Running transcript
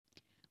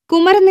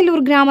കുമരനെല്ലൂർ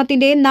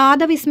ഗ്രാമത്തിന്റെ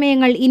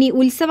നാദവിസ്മയങ്ങൾ ഇനി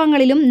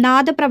ഉത്സവങ്ങളിലും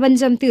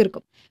നാദപ്രപഞ്ചം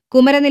തീർക്കും.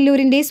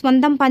 കുമരനെല്ലൂരിന്റെ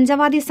സ്വന്തം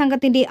പഞ്ചവാദ്യ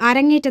സംഘത്തിന്റെ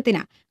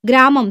അരങ്ങേറ്റത്തിന്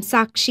ഗ്രാമം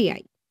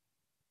സാക്ഷിയായി.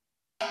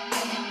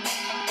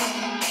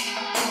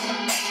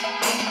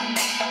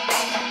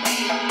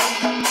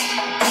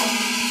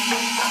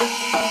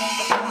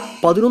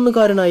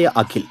 പതിനൊന്നുകാരനായ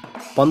അഖിൽ,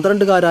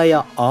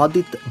 12കാരായ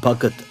ആദിത്,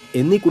 ഭഗത്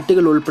എന്നീ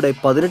കുട്ടികൾ ഉൾപ്പെടെ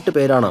 18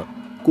 പേരാണ്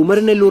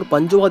കുമരനെല്ലൂർ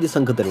പഞ്ചവാദ്യ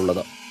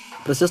സംഘത്തിലുള്ളത്.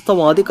 പ്രശസ്ത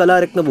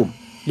വാദ്യകലാരത്നവും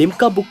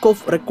Limca book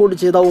of record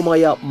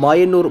ജേതാവുമായ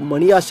Mayannur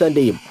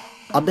മണിയാശാന്റെയും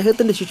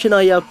അദ്ദേഹത്തിന്റെ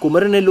ശിഷ്യനായ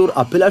കുമരനെല്ലൂർ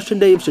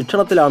അഭിലാഷിന്റെയും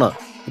ശിക്ഷണത്തിലാണ്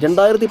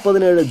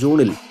 2017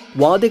 ജൂണിൽ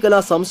വാദ്യകലാ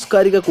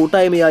സാംസ്കാരിക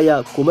കൂട്ടായ്മയായ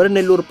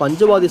കുമരനെല്ലൂർ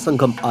പഞ്ചവാദ്യ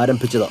സംഘം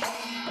ആരംഭിച്ചത്.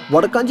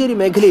 വടക്കാഞ്ചേരി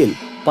മേഖലയിൽ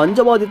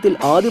പഞ്ചവാദ്യത്തിൽ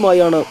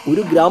ആദ്യമായാണ്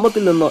ഒരു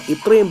ഗ്രാമത്തിൽ നിന്ന്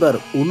ഇത്രയും പേർ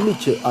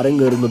ഒന്നിച്ച്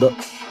അരങ്ങേറുന്നത്.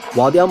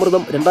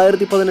 വാദ്യാമൃതം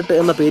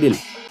 2018 എന്ന പേരിൽ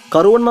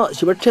കറുവണ്ണ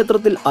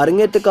ശിവക്ഷേത്രത്തിൽ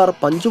അരങ്ങേറ്റക്കാർ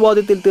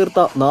പഞ്ചവാദ്യത്തിൽ തീർത്ത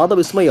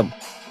നാദവിസ്മയം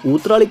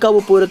ഊത്രാളിക്കാവ്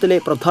പൂരത്തിലെ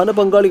പ്രധാന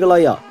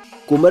പങ്കാളികളായ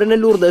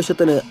കുമരനെല്ലൂർ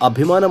ദേശത്തിന്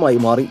അഭിമാനമായി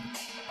മാറി.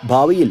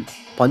 ഭാവിയിൽ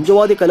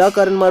പഞ്ചവാദ്യ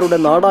കലാകാരന്മാരുടെ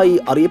നാടായി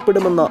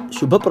അറിയപ്പെടുമെന്ന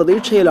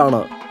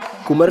ശുഭപ്രതീക്ഷയിലാണ്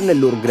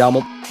കുമരനെല്ലൂർ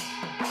ഗ്രാമം.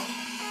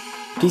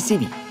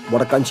 T.C.V,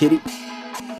 വടക്കാഞ്ചേരി.